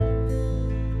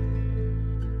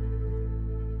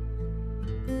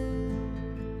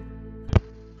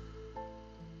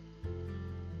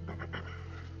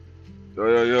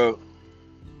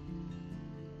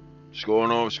What's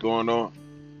going on? What's going on?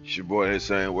 It's your boy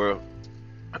Insane World.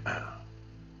 I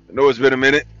know it's been a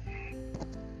minute.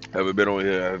 I haven't been on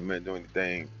here. I haven't been doing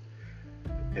anything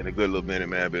in a good little minute,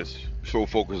 man. Been so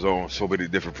focused on so many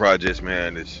different projects,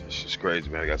 man. It's just crazy,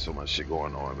 man. I got so much shit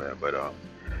going on, man. But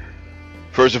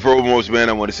first and foremost, man,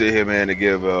 I want to sit here, man, to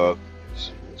give a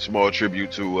small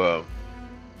tribute to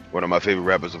one of my favorite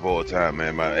rappers of all time,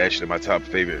 man. Actually, my top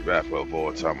favorite rapper of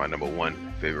all time. My number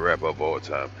one favorite rapper of all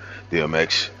time,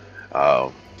 DMX.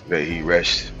 May he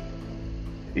rest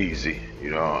easy,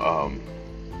 you know.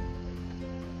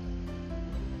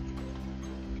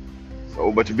 A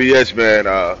whole bunch of BS, man.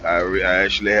 I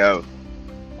actually have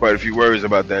quite a few words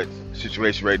about that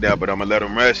situation right now, but I'm gonna let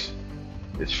them rest.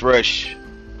 It's fresh.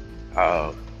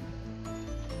 May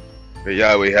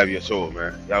Yahweh have your soul,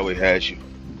 man. Yahweh has you.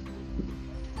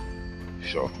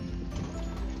 So,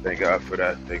 thank God for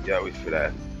that. Thank Yahweh for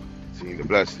that. Seeing the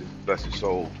blessed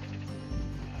soul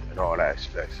in all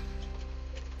aspects.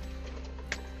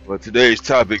 Well, today's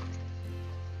topic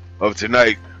of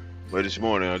tonight, well, this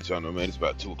morning, I don't know, man, it's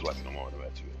about 2 o'clock in the morning,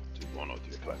 man. Going on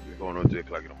 3 o'clock. Going on 3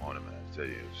 o'clock in the morning, man. I tell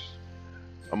you,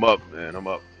 I'm up, man. I'm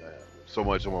up. Man. So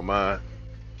much on my mind.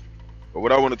 But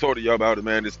what I want to talk to y'all about,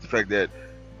 man, is the fact that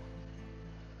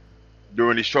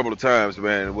during these troubled times,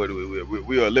 man,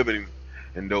 we are living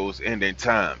in those ending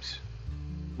times.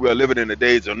 We are living in the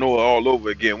days of Noah all over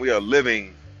again. We are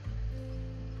living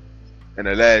in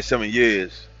the last 7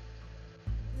 years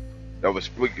that was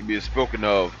being spoken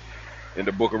of in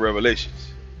the book of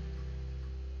Revelations.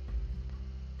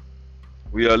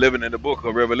 We are living in the book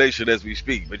of Revelation as we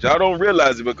speak. But y'all don't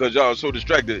realize it because y'all are so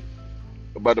distracted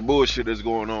about the bullshit that's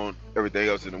going on, everything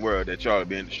else in the world that y'all are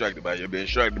being distracted by. You're being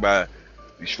distracted by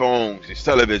these phones, these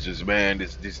televisions, man,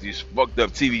 these fucked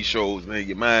up TV shows, man.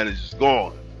 Your mind is just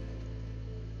gone.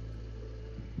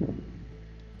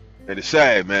 And it's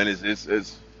sad, man.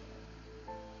 It's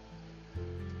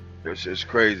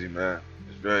crazy, man.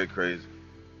 It's very crazy.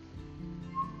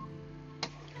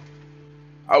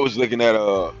 I was looking at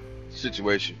a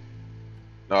situation.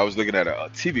 No, I was looking at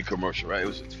a TV commercial, right? It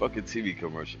was a fucking TV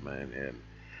commercial, man. And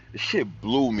the shit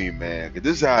blew me, man. Cause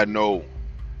this is how I know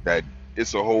that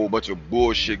it's a whole bunch of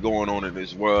bullshit going on in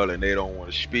this world and they don't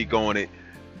want to speak on it.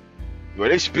 Well,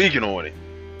 they speaking on it,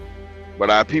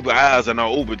 but our people's eyes are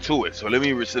not open to it. So let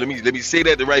me say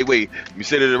that the right way. Let me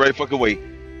say that the right fucking way.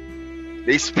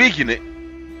 They speaking it,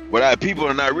 but our people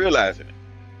are not realizing it.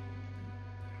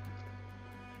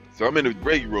 So I'm in the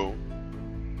break room,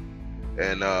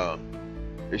 and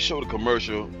they showed a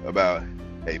commercial about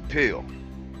a pill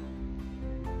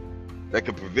that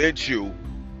can prevent you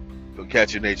from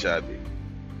catching HIV.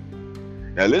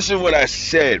 Now listen to what I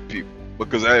said, people,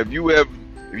 because if you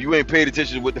ain't paid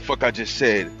attention to what the fuck I just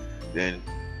said, then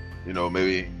you know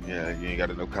maybe you ain't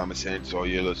got no common sense or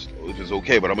it's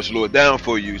okay. But I'm gonna slow it down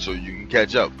for you so you can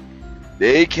catch up.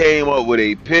 They came up with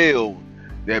a pill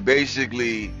that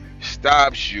basically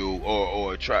stops you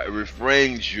or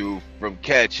refrains you from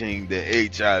catching the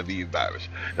HIV virus.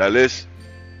 Now let's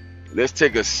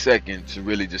take a second to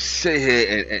really just sit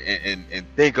here and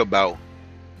think about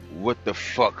what the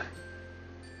fuck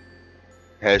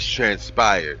has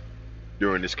transpired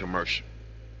during this commercial.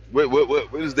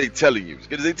 What is they telling you?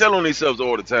 Because they telling themselves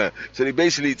all the time. So they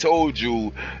basically told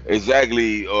you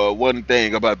exactly one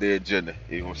thing about their agenda.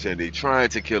 You know what I'm saying? They trying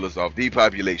to kill us off,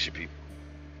 depopulation people.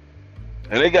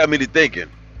 And they got me to thinking,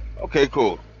 okay,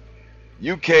 cool.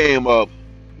 You came up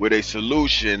with a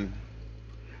solution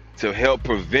to help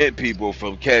prevent people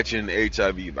from catching the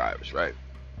HIV virus, right?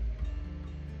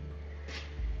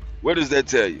 What does that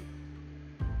tell you?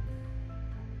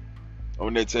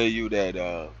 When they tell you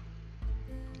that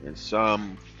in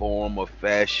some form or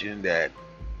fashion that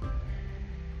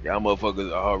y'all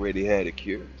motherfuckers already had a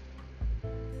cure.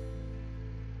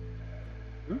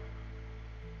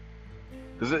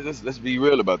 Let's be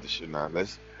real about this shit now.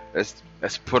 Let's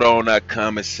put on our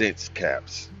common sense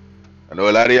caps. I know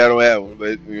a lot of y'all don't have one,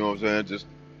 but you know what I'm saying? Just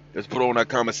let's put on our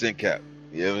common sense cap.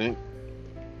 You know what I mean?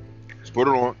 Let's put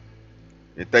it on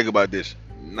and think about this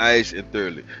nice and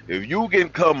thoroughly. If you can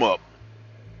come up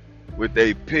with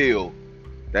a pill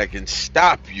that can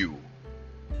stop you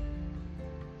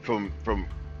from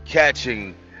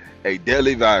catching a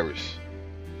deadly virus,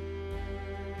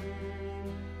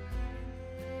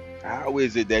 how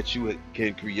is it that you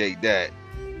can create that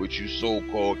which you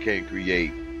so-called can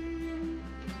create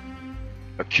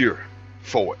a cure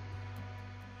for it?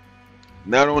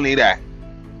 Not only that,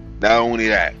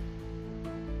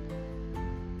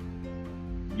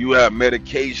 you have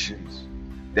medications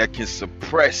that can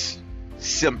suppress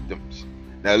symptoms.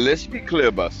 Now let's be clear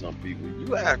about some people.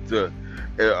 You have to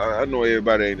I know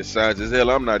everybody ain't a scientist.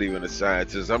 Hell, I'm not even a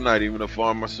scientist. I'm not even a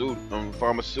pharmaceutical.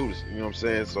 Pharmacist. You know what I'm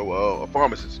saying? So, a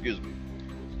pharmacist. Excuse me.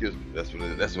 Excuse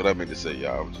me. That's what I meant to say,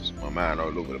 y'all. I was just my mind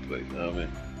all over the place. You know what I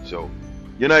mean? So,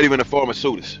 you're not even a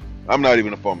pharmaceutist. I'm not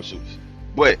even a pharmaceutist.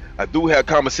 But I do have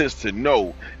common sense to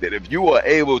know that if you are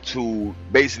able to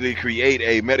basically create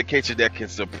a medication that can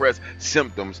suppress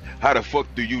symptoms, how the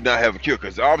fuck do you not have a cure?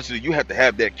 Because obviously you have to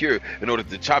have that cure in order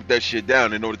to chop that shit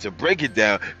down, in order to break it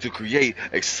down, to create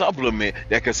a supplement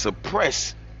that can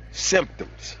suppress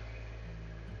symptoms.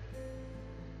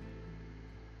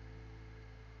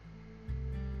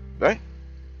 Right?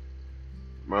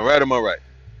 Am I right or am I right?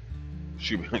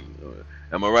 Shoot me.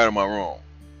 Am I right or am I wrong?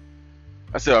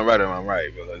 I said I'm right or I'm right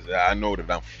because I know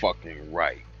that I'm fucking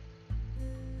right.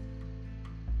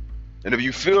 And if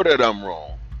you feel that I'm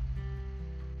wrong,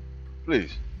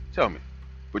 please tell me.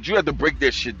 But you have to break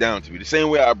that shit down to me. The same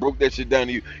way I broke that shit down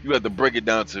to you, you have to break it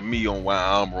down to me on why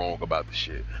I'm wrong about the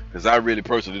shit. Because I really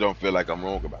personally don't feel like I'm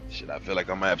wrong about the shit. I feel like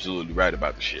I'm absolutely right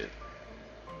about the shit.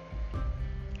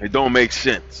 It don't make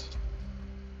sense.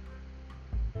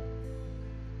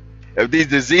 If these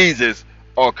diseases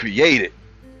are created,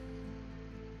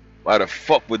 why the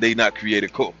fuck would they not create a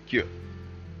cure?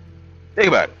 Think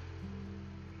about it.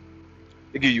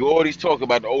 They give you all these talk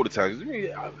about the older times.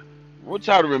 I want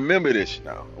y'all to remember this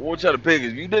now. I want y'all to pay.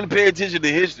 If you didn't pay attention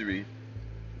to history,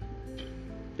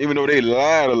 even though they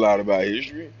lied a lot about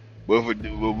history, but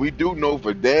we do know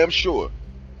for damn sure.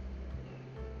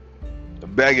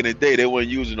 Back in the day, they weren't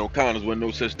using no condoms. Wasn't no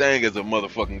such thing as a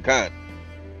motherfucking condom.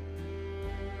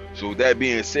 So with that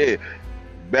being said,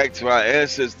 back to our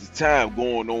ancestors' time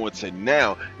going on to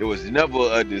now, there was never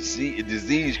a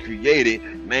disease created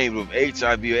named of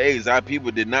HIV or AIDS. Our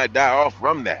people did not die off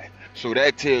from that. So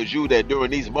that tells you that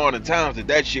during these modern times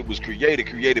that shit was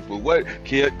created for what?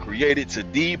 Created to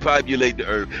depopulate the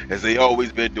earth, as they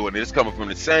always been doing. It's coming from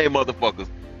the same motherfuckers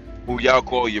who y'all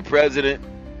call your president,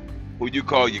 who you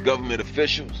call your government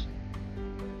officials,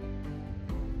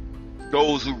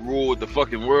 those who ruled the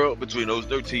fucking world between those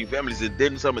 13 families, and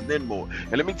then some and then more.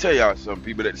 And let me tell y'all some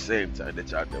people at the same time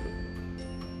that y'all never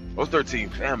know. Those 13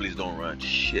 families don't run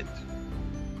shit.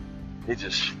 They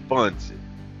just funds it.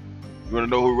 You wanna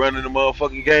know who running the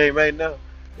motherfucking game right now?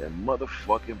 That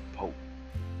motherfucking Pope.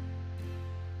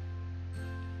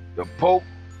 The Pope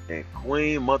and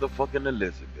Queen motherfucking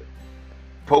Elizabeth.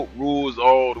 Pope rules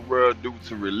all the world due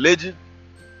to religion.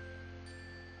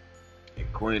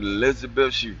 And Queen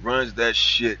Elizabeth, she runs that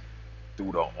shit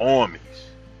through the armies.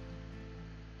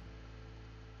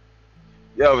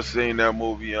 You ever seen that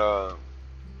movie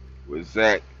with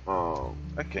Zach?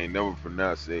 I can't never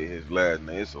pronounce his last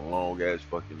name. It's a long ass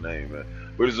fucking name, man.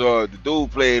 But it's the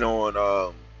dude played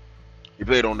on he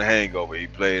played on The Hangover. He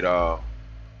played the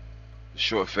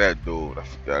short fat dude. I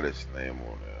forgot his name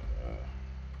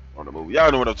on the movie.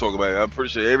 Y'all know what I'm talking about. I'm pretty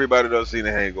sure everybody that's seen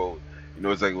The Hangover, you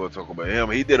know exactly what I'm talking about. Him.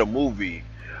 He did a movie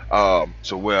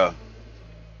to where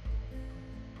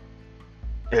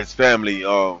his family,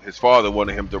 his father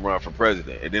wanted him to run for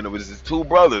president, and then it was his two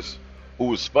brothers who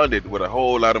was funded with a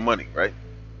whole lot of money, right?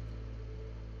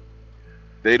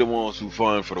 They the ones who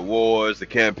fund for the wars, the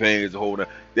campaigns, the whole.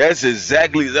 That's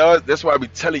exactly. That's why I be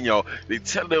telling y'all. They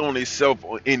tell it on themselves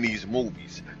in these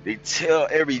movies. They tell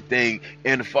everything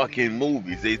in fucking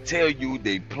movies. They tell you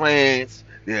their plans,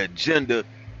 their agenda,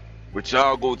 but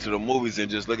y'all go to the movies and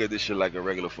just look at this shit like a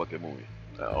regular fucking movie.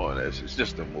 No, it's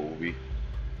just a movie.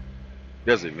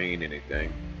 Doesn't mean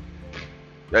anything.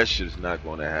 That shit's not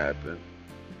going to happen.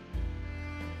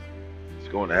 It's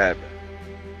going to happen.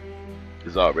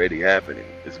 It's already happening.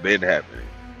 It's been happening.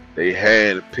 They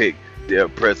handpicked their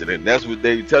president. That's what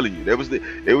they were telling you. They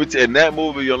was in that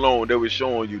movie alone. They were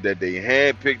showing you that they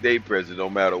handpicked their president, no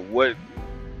matter what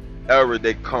era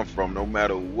they come from, no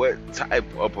matter what type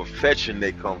of profession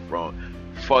they come from.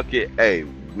 Fuck it, hey,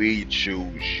 we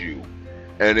choose you.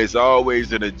 And it's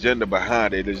always an agenda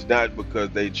behind it. It's not because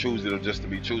they choosing them just to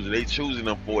be choosing. They choosing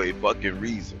them for a fucking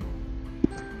reason.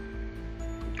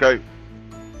 Okay.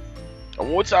 I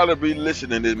want y'all to be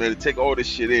listening to this, man, to take all this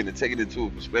shit in and take it into a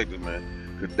perspective,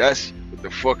 man. Because that's what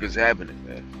the fuck is happening,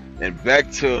 man. And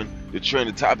back to the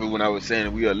trending topic when I was saying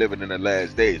that we are living in the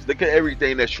last days. Look at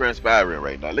everything that's transpiring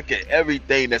right now. Look at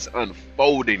everything that's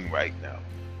unfolding right now.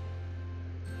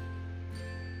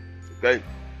 Okay?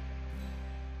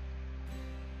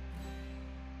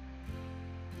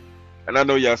 And I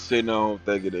know y'all sitting at home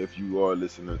thinking that if you are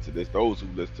listening to this, those who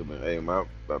listen to me, hey, my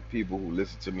people who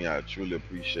listen to me, I truly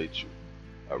appreciate you.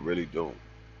 I really do.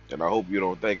 And I hope you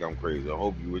don't think I'm crazy. I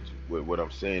hope you, with what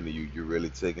I'm saying to you, you're really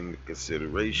taking into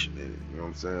consideration in it. You know what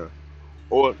I'm saying?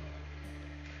 Or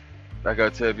Like I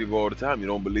tell people all the time, you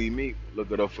don't believe me?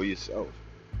 Look it up for yourself.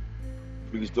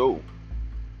 Please do.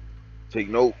 Take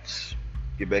notes.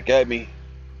 Get back at me.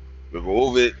 We'll go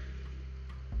over it.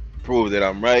 Prove that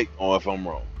I'm right or if I'm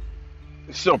wrong.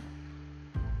 It's simple.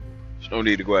 There's no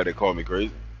need to go out there and call me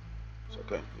crazy. It's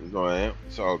okay. It's who I am.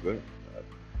 It's all good.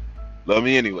 Love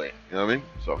me anyway. You know what I mean?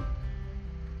 So,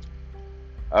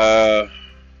 let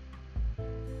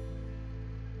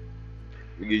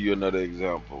me give you another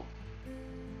example.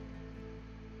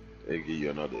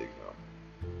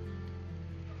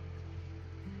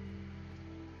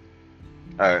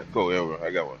 All right, cool. Yeah,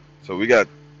 I got one. So we got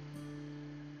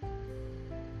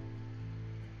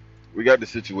the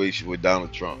situation with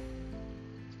Donald Trump.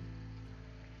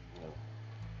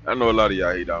 I know a lot of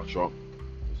y'all hate Donald Trump.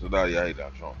 So a lot of y'all hate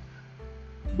Donald Trump.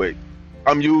 But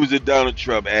I'm using Donald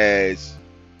Trump as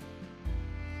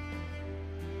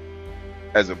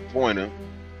a pointer,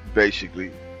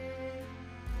 basically,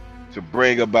 to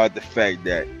bring about the fact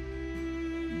that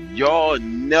y'all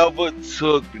never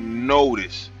took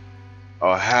notice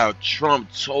of how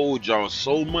Trump told y'all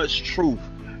so much truth,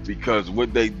 because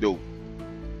what they do,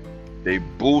 they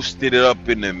boosted it up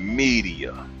in the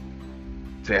media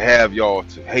to have y'all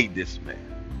to hate this man.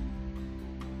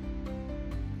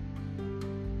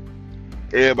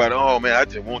 Everybody, oh man, I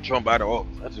just want Trump out of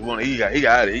office. I just want he got out of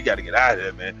there. He got to get out of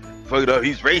there, man. Fuck it up.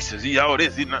 He's racist. He all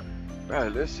this. He not. Bro,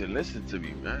 listen to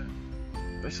me, man.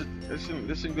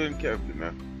 Listen good and carefully,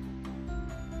 man.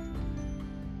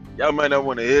 Y'all might not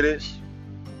want to hear this,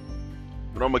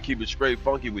 but I'm gonna keep it straight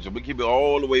funky with you. I'm gonna keep it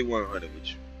all the way 100 with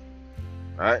you.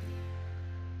 All right?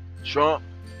 Trump,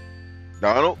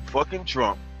 Donald fucking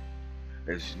Trump,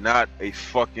 is not a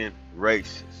fucking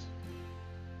racist.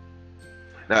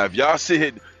 Now, if y'all sit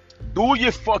here, do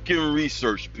your fucking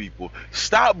research, people.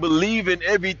 Stop believing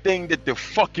everything that the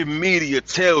fucking media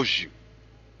tells you.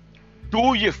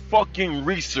 Do your fucking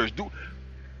research.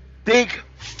 Think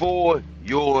for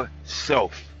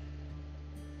yourself.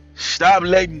 Stop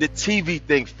letting the TV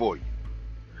think for you.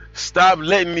 Stop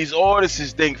letting these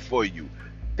artists think for you.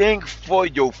 Think for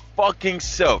your fucking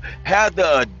self. Have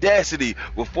the audacity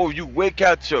before you wake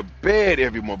out your bed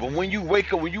every morning. But when you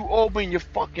wake up, when you open your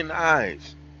fucking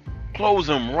eyes, close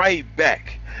them right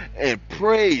back and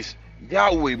praise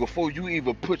Yahweh before you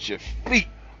even put your feet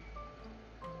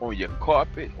on your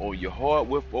carpet, on your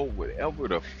hardwood, or whatever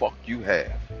the fuck you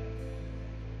have.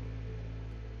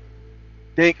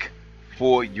 Think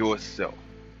for yourself.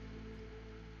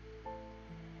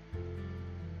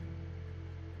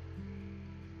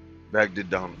 Back to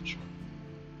Donald Trump.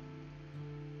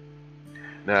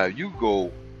 Now, if you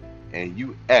go and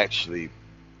you actually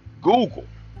Google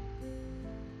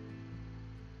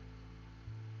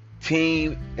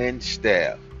team and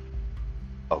staff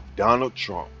of Donald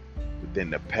Trump within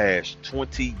the past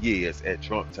 20 years at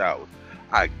Trump Towers,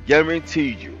 I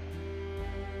guarantee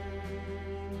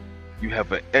you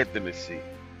have an ethnicity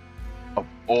of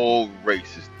all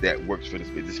races that works for this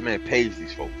man. This man pays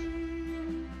these folks.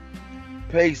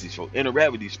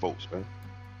 Interact with these folks, man.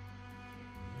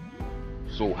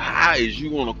 So how is you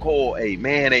gonna call a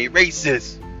man a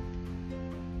racist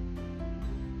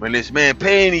when this man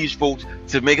paying these folks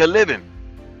to make a living?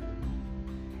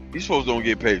 These folks don't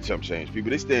get paid chump change,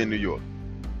 people. They stay in New York.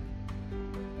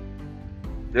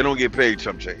 They don't get paid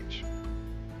chump change.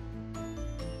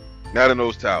 Not in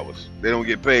those towers. They don't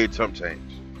get paid chump change.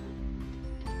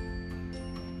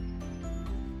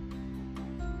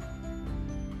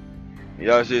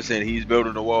 Y'all just saying he's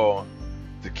building a wall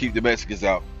to keep the Mexicans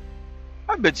out.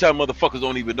 I bet y'all motherfuckers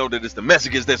don't even know that it's the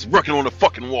Mexicans that's working on the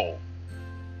fucking wall.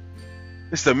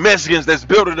 It's the Mexicans that's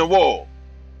building the wall.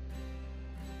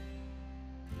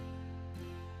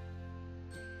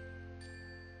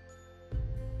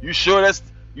 You sure that's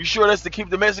to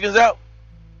keep the Mexicans out?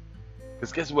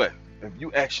 Because guess what? If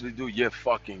you actually do your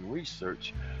fucking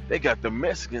research, they got the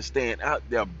Mexicans staying out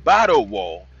there by the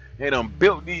wall and done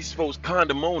built these folks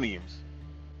condominiums.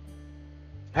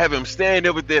 Have them stand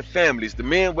there with their families. The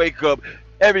men wake up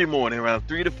every morning around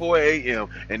 3 to 4 a.m.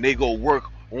 and they go work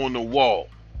on the wall.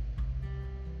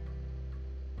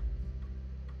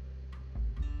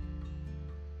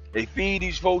 They feed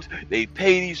these folks. They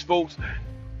pay these folks.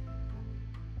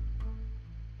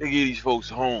 They give these folks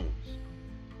homes.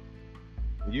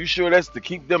 You sure that's to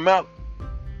keep them out?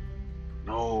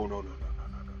 No.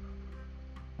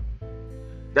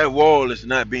 That wall is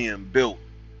not being built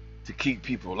to keep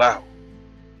people out.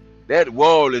 That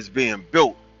wall is being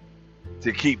built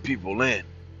to keep people in.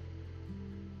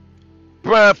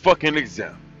 Prime fucking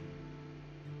example.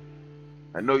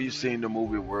 I know you've seen the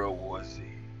movie World War Z.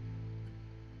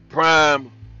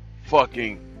 Prime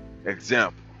fucking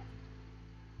example.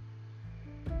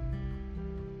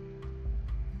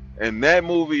 And that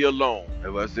movie alone,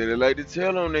 if I said they like to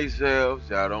tell on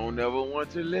themselves, I don't ever want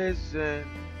to listen.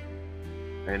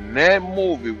 And that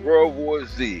movie, World War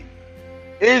Z,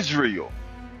 Israel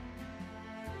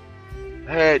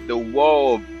had the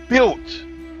wall built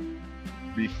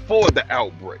before the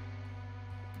outbreak.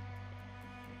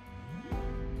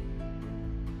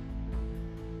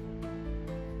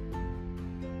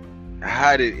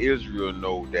 How did Israel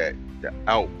know that the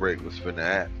outbreak was finna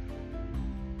happen?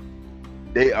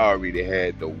 They already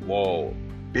had the wall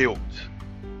built.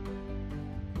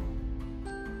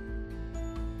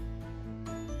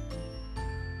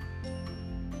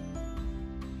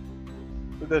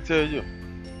 What did that tell you?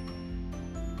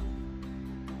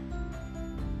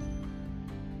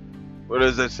 What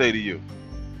does that say to you?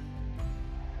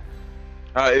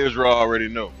 How Israel already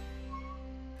know?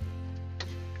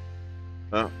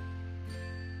 Huh?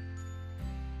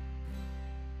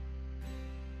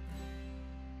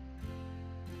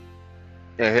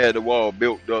 And had the wall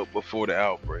built up before the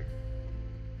outbreak.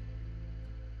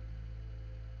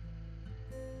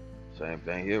 Same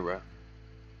thing here, right?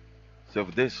 Except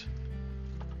with this.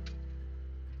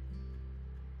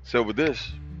 So with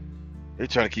this, they're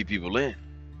trying to keep people in.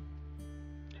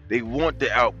 They want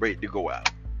the outbreak to go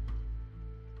out.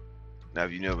 Now,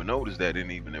 if you never noticed that,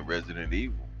 and even in Resident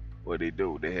Evil, what they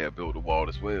do, they have built a wall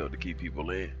as well to keep people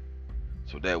in.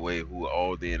 So that way, who are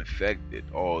all the infected,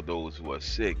 all those who are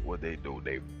sick, what they do,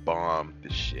 they bomb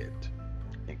the shit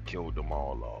and kill them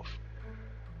all off.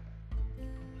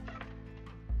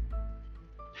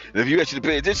 And if you actually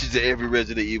pay attention to every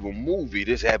Resident Evil movie,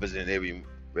 this happens in every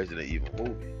Resident Evil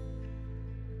movie.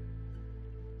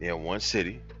 In one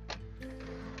city,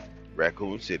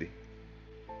 Raccoon City,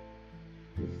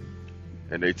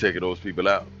 and they taking those people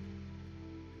out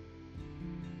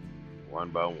one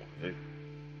by one. They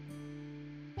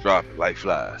drop it like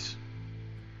flies.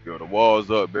 Build the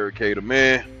walls up, barricade them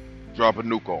in, drop a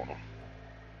nuke on them.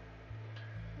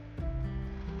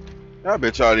 I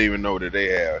bet y'all didn't even know that they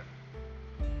have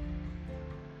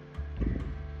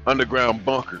underground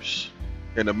bunkers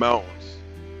in the mountains,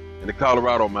 in the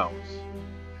Colorado mountains.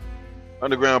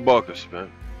 Underground bunkers,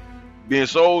 man. Being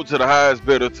sold to the highest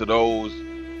bidder, to those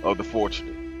of the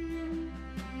fortunate.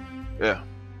 Yeah.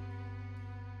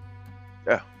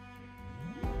 Yeah.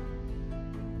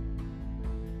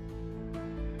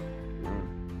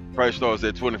 Price starts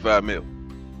at 25 mil.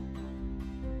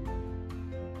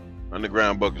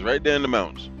 Underground bunkers right there in the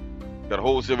mountains. Got a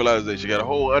whole civilization, got a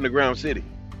whole underground city.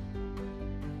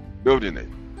 Building it.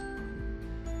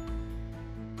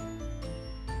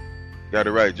 Got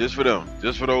it right, just for them,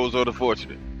 just for those of the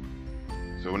fortunate.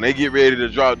 So when they get ready to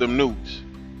drop them nukes,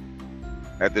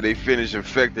 after they finish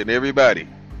infecting everybody,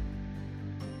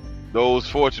 those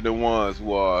fortunate ones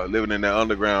who are living in that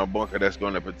underground bunker that's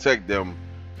going to protect them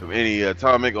from any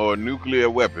atomic or nuclear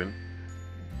weapon,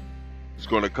 is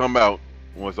going to come out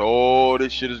once all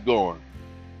this shit is gone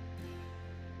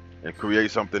and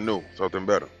create something new, something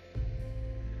better.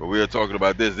 But we are talking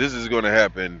about this. This is going to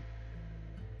happen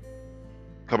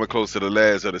coming close to the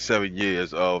last of the 7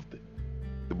 years of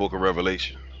the book of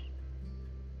Revelation.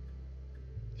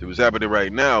 So what's happening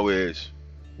right now is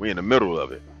we're in the middle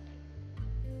of it.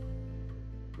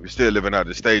 We're still living out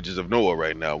the stages of Noah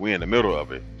right now. We're in the middle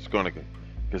of it. It's going to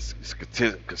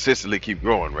consistently keep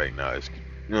growing right now. You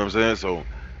know what I'm saying? So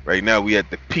right now we at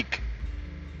the peak.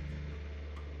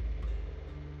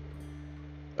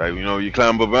 Like, you know, you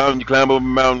climb up a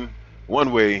mountain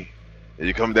one way, and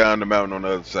you come down the mountain on the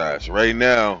other side. So right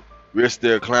now, we're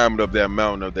still climbing up that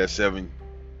mountain of that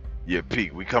 7-year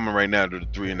peak. We coming right now to the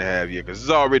 3.5 year, because it's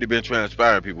already been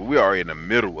transpiring, people. We are in the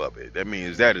middle of it. That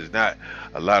means that is not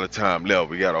a lot of time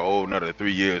left. We got a whole another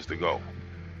 3 years to go.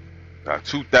 Now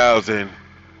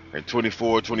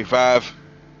 2024, 25,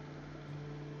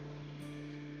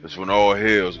 that's when all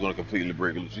hell is going to completely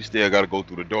break loose. We still got to go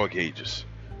through the dark ages.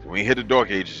 So we ain't hit the dark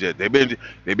ages yet. They've been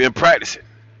practicing.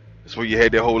 That's where you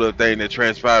had that whole other thing that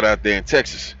transpired out there in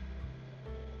Texas.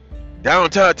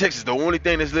 Downtown Texas, the only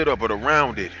thing that's lit up, but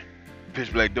around it,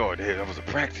 pitch black dark. That was a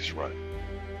practice run.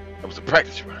 That was a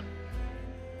practice run.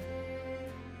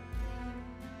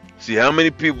 See how many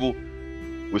people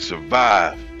would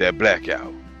survive that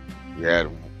blackout. You had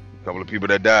a couple of people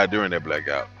that died during that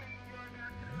blackout.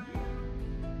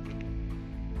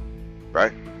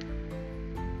 Right?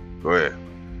 Go ahead.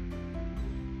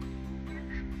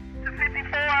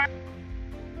 254.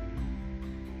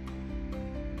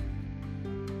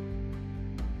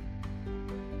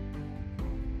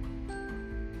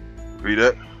 Repeat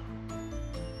that.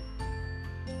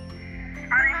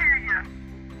 I didn't hear you.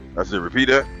 I said repeat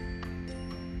that.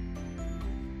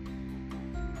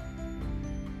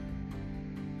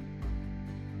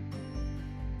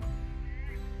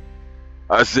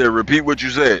 I said, repeat what you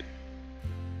said.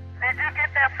 Did you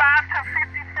get that 5 to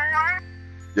 54?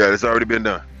 Yeah, it's already been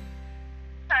done.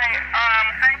 Okay,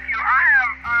 thank you. I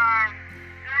have,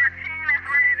 your team is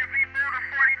ready to be moved to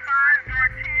 45. Your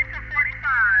team to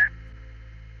 45.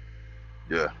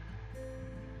 Yeah.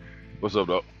 What's up,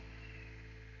 dog?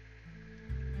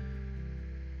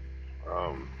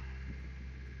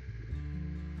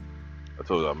 I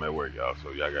told you I'm at work, y'all,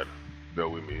 so y'all gotta bear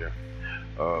with me here.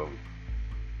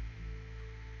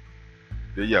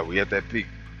 Yeah, we at that peak.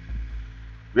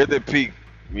 We at that peak.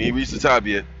 We ain't reached the top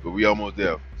yet, but we almost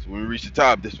there. So when we reach the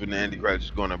top, this is when the Antichrist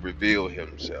is gonna reveal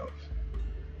himself.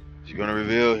 He's gonna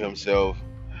reveal himself.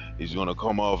 He's gonna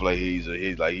come off like he's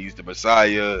the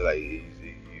Messiah, like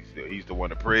he's the one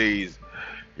to praise.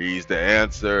 He's the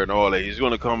answer and all that. He's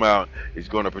gonna come out. He's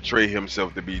gonna portray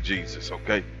himself to be Jesus.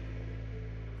 Okay,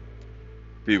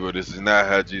 people, this is not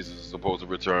how Jesus is supposed to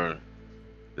return.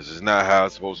 This is not how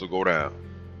it's supposed to go down.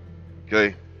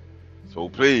 Okay, so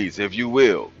please, if you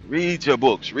will, read your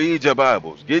books, read your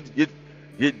Bibles, get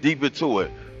deep into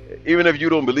it. Even if you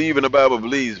don't believe in the Bible,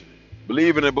 believe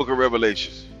in the book of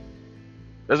Revelations.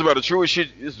 That's about the truest shit.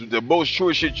 It's the most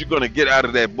truest shit you're gonna get out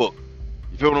of that book.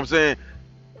 You feel what I'm saying?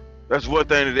 That's one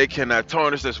thing that they cannot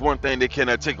tarnish. That's one thing they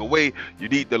cannot take away. You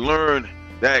need to learn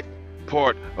that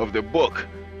part of the book.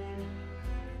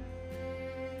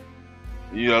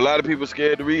 You know, a lot of people are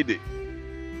scared to read it.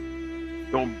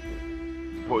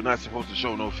 Not supposed to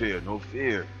show no fear. No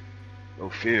fear. No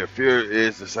fear. Fear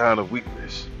is the sign of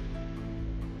weakness.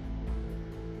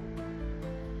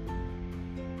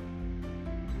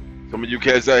 Some of you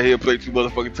cats out here play too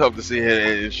motherfucking tough to sit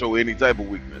here and show any type of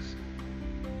weakness.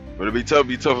 But to be tough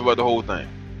about the whole thing.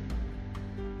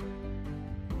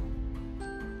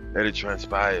 Let it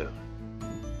transpire.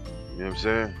 You know what I'm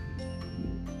saying?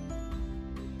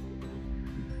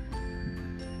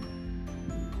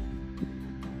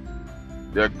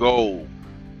 Their goal.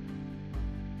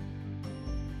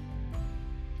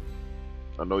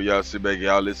 I know y'all sit back,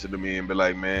 y'all listen to me and be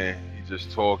like, man, he's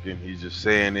just talking, he's just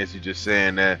saying this, he's just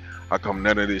saying that. How come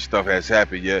none of this stuff has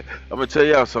happened yet? I'm gonna tell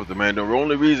y'all something, man. The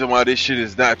only reason why this shit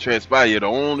is not transpired, the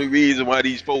only reason why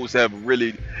these folks have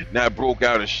really not broke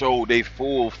out and showed they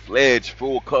full-fledged,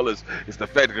 full colors, is the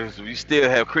fact that we still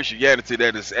have Christianity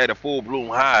that is at a full-bloom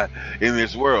high in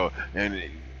this world. And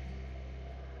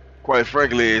quite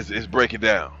frankly, it's breaking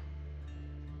down.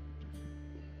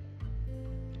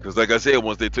 Because like I said,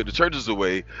 once they took the churches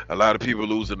away, a lot of people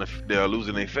they're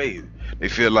losing their faith. They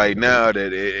feel like now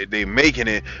that they making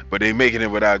it, but they making it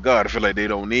without God. I feel like they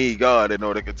don't need God in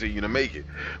order to continue to make it.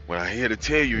 When I'm here to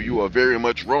tell you, you are very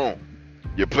much wrong.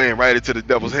 You're playing right into the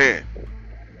devil's hand.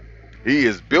 He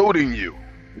is building you.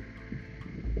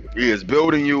 He is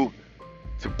building you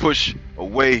to push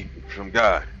away from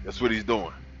God. That's what he's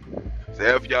doing. So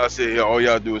if y'all sit here, all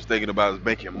y'all do is thinking about is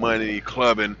making money,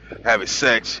 clubbing, having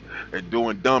sex, and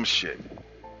doing dumb shit.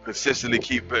 Consistently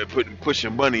keep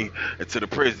pushing money into the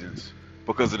prisons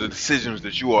because of the decisions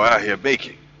that you are out here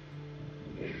making.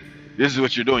 This is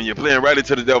what you're doing. You're playing right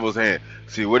into the devil's hand.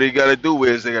 See, what they got to do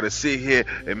is they got to sit here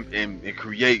and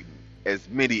create as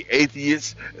many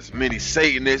atheists, as many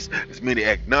Satanists, as many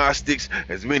agnostics,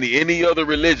 as many any other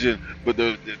religion, but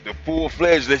the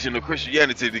full-fledged religion of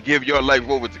Christianity to give your life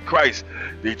over to Christ.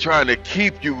 They're trying to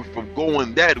keep you from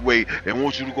going that way and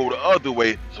want you to go the other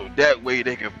way, so that way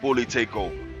they can fully take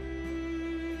over.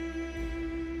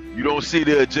 You don't see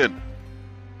the agenda.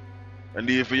 I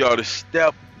need for y'all to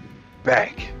step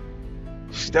back.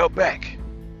 Step back.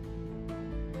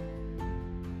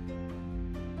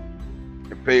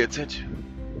 Pay attention.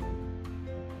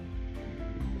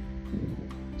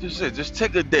 Just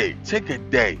take a day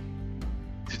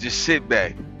to just sit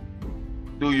back,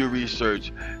 do your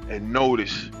research, and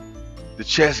notice the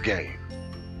chess game.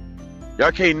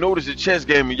 Y'all can't notice the chess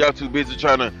game and y'all too busy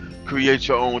trying to create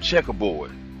your own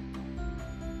checkerboard.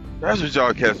 That's what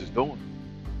y'all cats is doing.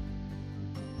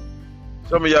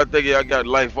 Some of y'all think y'all got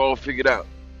life all figured out.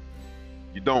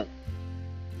 You don't.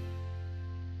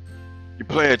 You're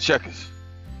playing checkers.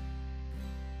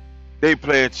 They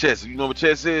playing chess. You know what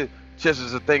chess is? Chess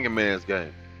is a thinking man's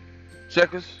game.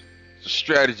 Checkers, it's a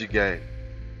strategy game.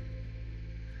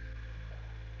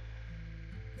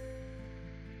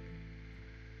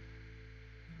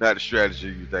 Not the strategy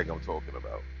you think I'm talking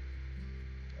about.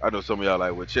 I know some of y'all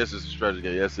like, well, chess is a strategy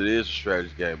game. Yes, it is a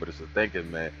strategy game, but it's a thinking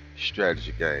man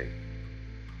strategy game.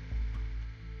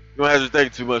 You don't have to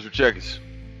think too much with checkers.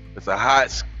 It's a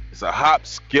hop,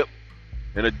 skip,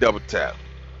 and a double tap.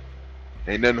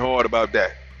 Ain't nothing hard about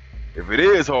that. If it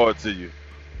is hard to you,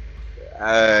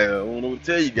 I don't know what to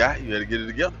tell you, guy. You gotta get it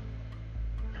together.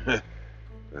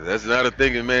 That's not a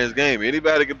thinking man's game.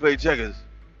 Anybody can play checkers.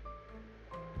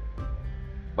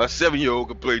 My 7-year-old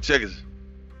can play checkers.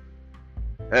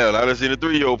 Hell, I done seen a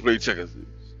 3-year-old play checkers.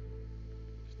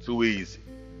 It's too easy.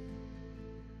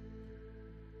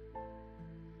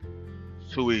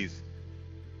 It's too easy.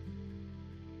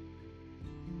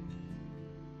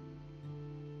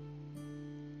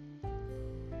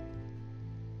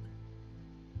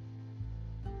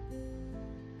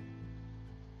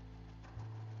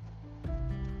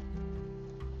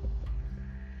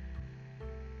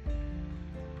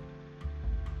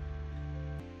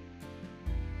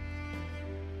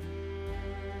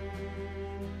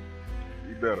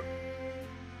 You better.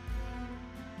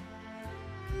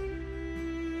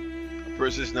 I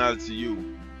push this knowledge to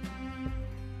you.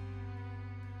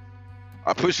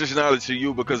 I push this knowledge to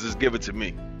you because it's given to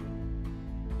me.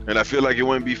 And I feel like it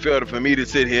wouldn't be fair for me to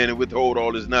sit here and withhold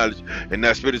all this knowledge and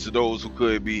not spit it to those who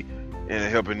could be in a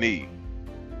helping need.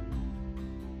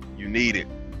 You need it.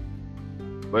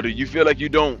 Whether you feel like you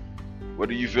don't,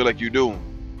 whether you feel like you do,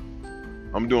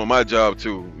 I'm doing my job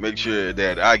to make sure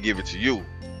that I give it to you.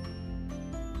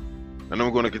 And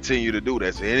I'm going to continue to do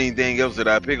that. So anything else that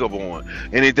I pick up on,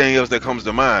 anything else that comes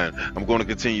to mind, I'm going to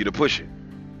continue to push it.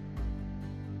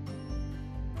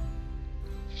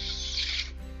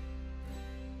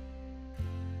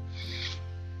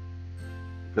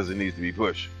 Because it needs to be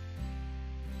pushed.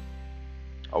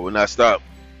 I will not stop.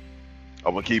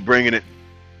 I'm going to keep bringing it.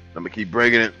 I'm going to keep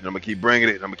bringing it. I'm going to keep bringing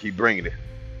it. I'm going to keep bringing it.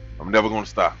 I'm never going to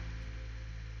stop.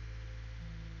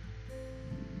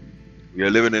 We are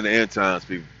living in the end times,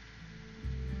 people.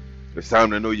 It's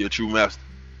time to know your true master.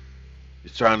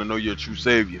 It's time to know your true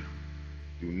savior.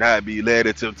 Do not be led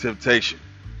into temptation.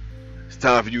 It's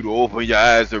time for you to open your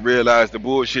eyes to realize the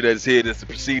bullshit that's here that's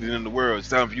proceeding in the world. It's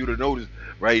time for you to notice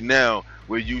right now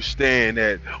where you stand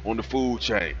at on the food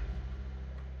chain.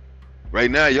 Right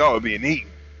now, y'all are being eaten.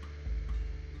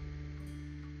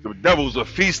 The devils are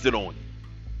feasting on you.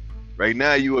 Right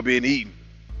now, you are being eaten.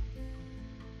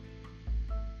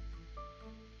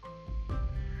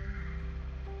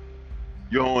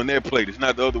 You're on their plate. It's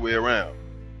not the other way around.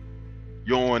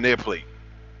 You're on their plate.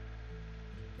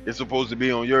 It's supposed to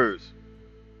be on yours.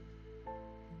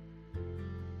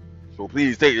 So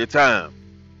please take your time.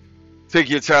 Take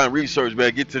your time, research,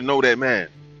 man. Get to know that man.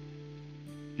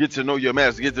 Get to know your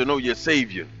master. Get to know your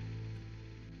savior.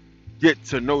 Get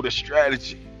to know the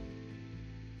strategy.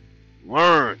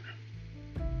 Learn.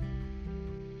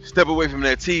 Step away from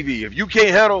that TV. If you can't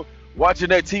handle watching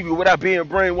that TV without being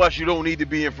brainwashed, you don't need to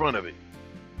be in front of it.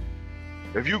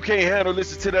 If you can't handle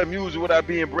listening to that music without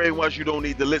being brainwashed, you don't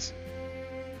need to listen.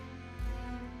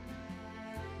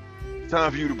 It's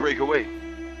time for you to break away.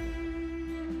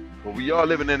 But we are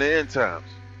living in the end times.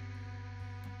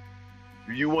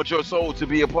 Do you want your soul to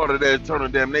be a part of that eternal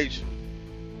damnation?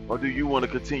 Or do you want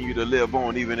to continue to live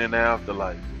on even in the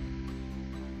afterlife?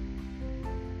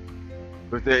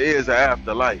 But there is an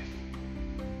afterlife,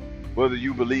 whether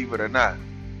you believe it or not.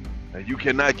 And you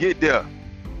cannot get there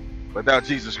without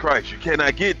Jesus Christ. You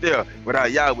cannot get there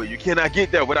without Yahweh. You cannot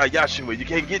get there without Yahshua. You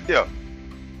can't get there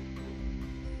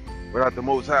without the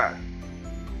Most High.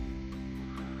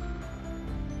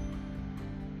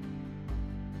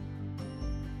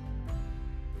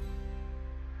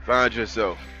 Find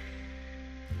yourself.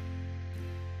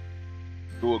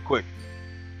 Do it quick.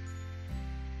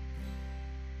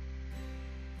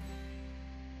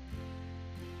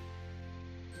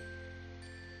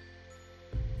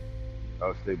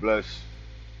 I'll stay blessed.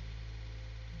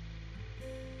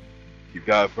 Keep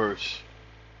God first.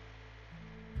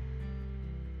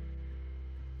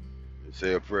 And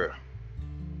say a prayer.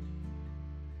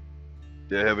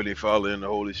 Dear Heavenly Father and the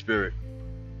Holy Spirit,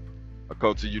 I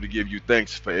come to you to give you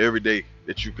thanks for every day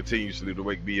that you continuously to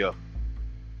wake me up.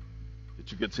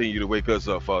 That you continue to wake us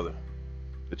up, Father.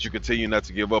 That you continue not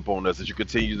to give up on us. That you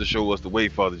continue to show us the way,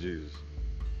 Father Jesus.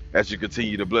 As you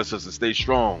continue to bless us and stay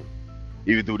strong,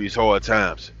 even through these hard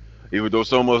times. Even though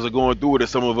some of us are going through it and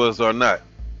some of us are not.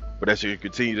 But as you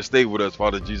continue to stay with us,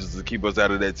 Father Jesus, to keep us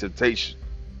out of that temptation.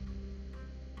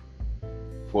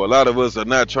 For a lot of us are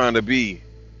not trying to be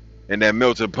in that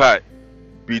melting pot,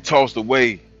 be tossed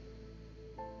away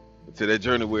into that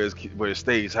journey where it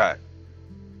stays hot.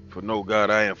 For no, God,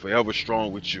 I am forever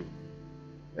strong with you.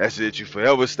 I ask that you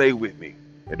forever stay with me.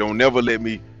 And don't never let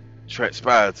me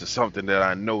transpire to something that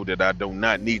I know that I do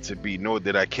not need to be, nor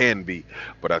that I can be.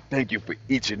 But I thank you for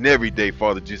each and every day,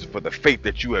 Father Jesus, for the faith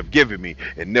that you have given me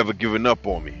and never given up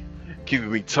on me.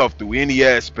 Keeping me tough through any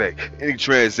aspect, any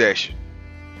transaction.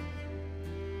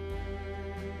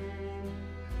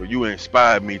 For you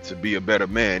inspired me to be a better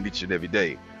man each and every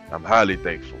day. I'm highly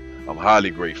thankful. I'm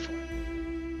highly grateful.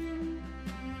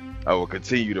 I will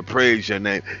continue to praise your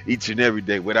name each and every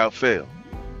day without fail.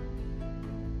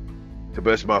 To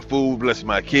bless my food, bless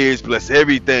my kids, bless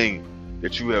everything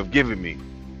that you have given me.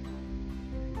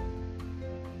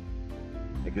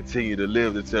 And continue to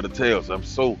live to tell the tales. I'm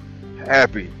so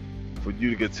happy for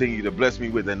you to continue to bless me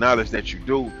with the knowledge that you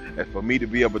do, and for me to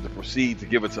be able to proceed to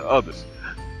give it to others.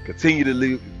 Continue to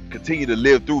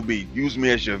live through me. Use me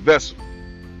as your vessel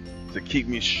to keep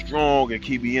me strong and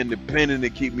keep me independent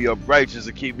and keep me uprighteous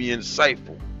and keep me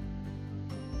insightful.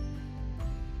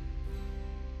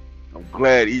 I'm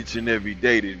glad each and every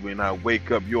day that when I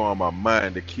wake up, you're on my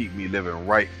mind to keep me living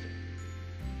right.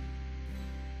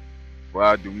 For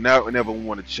I do not and ever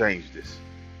want to change this.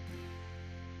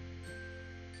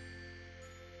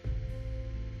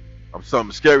 I'm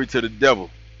something scary to the devil.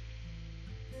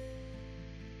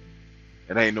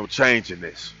 And ain't no change in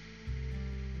this.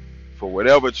 For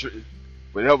whatever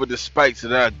despites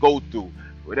that I go through,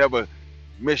 whatever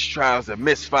mistrials and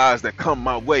misfires that come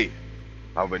my way,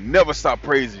 I will never stop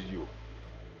praising you.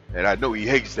 And I know he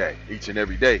hates that each and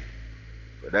every day.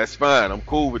 But that's fine. I'm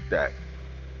cool with that.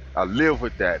 I live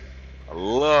with that. I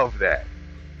love that.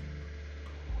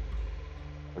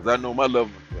 Because I know my love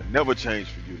will never change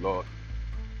for you, Lord.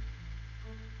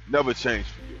 Never change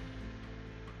for you.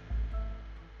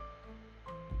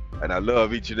 And I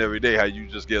love each and every day how you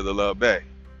just give the love back.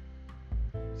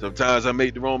 Sometimes I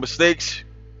make the wrong mistakes.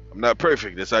 I'm not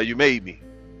perfect. That's how you made me.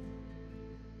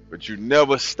 But you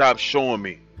never stop showing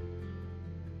me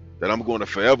that I'm going to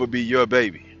forever be your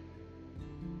baby.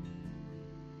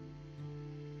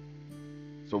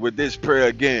 So with this prayer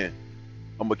again,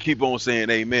 I'm going to keep on saying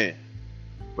amen.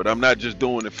 But I'm not just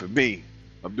doing it for me.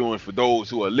 I'm doing it for those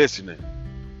who are listening.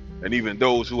 And even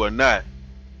those who are not.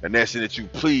 And asking that you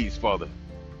please, Father,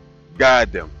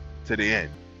 guide them to the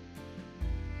end.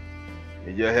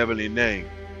 In your heavenly name,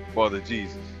 Father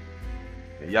Jesus,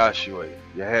 and Yahshua,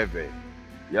 Yahweh,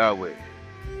 Yahweh,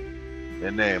 in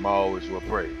your name I always will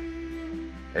pray.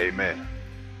 Amen.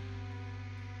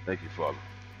 Thank you, Father.